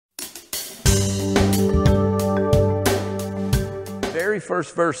very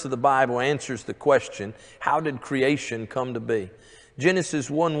first verse of the Bible answers the question, how did creation come to be? Genesis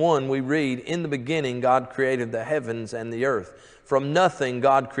 1:1 we read, "In the beginning God created the heavens and the earth. From nothing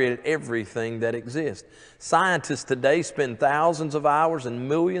God created everything that exists." Scientists today spend thousands of hours and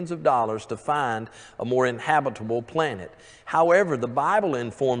millions of dollars to find a more inhabitable planet. However, the Bible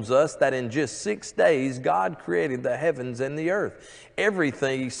informs us that in just 6 days God created the heavens and the earth,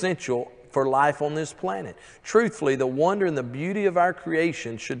 everything essential for life on this planet. Truthfully, the wonder and the beauty of our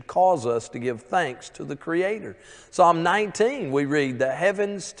creation should cause us to give thanks to the Creator. Psalm 19, we read, "The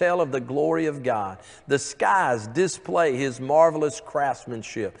heavens tell of the glory of God. The skies display His marvelous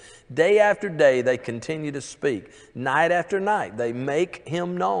craftsmanship. Day after day they continue to speak. Night after night they make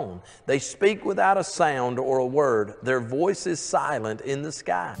Him known. They speak without a sound or a word. Their voice is silent in the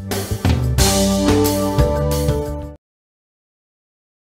sky."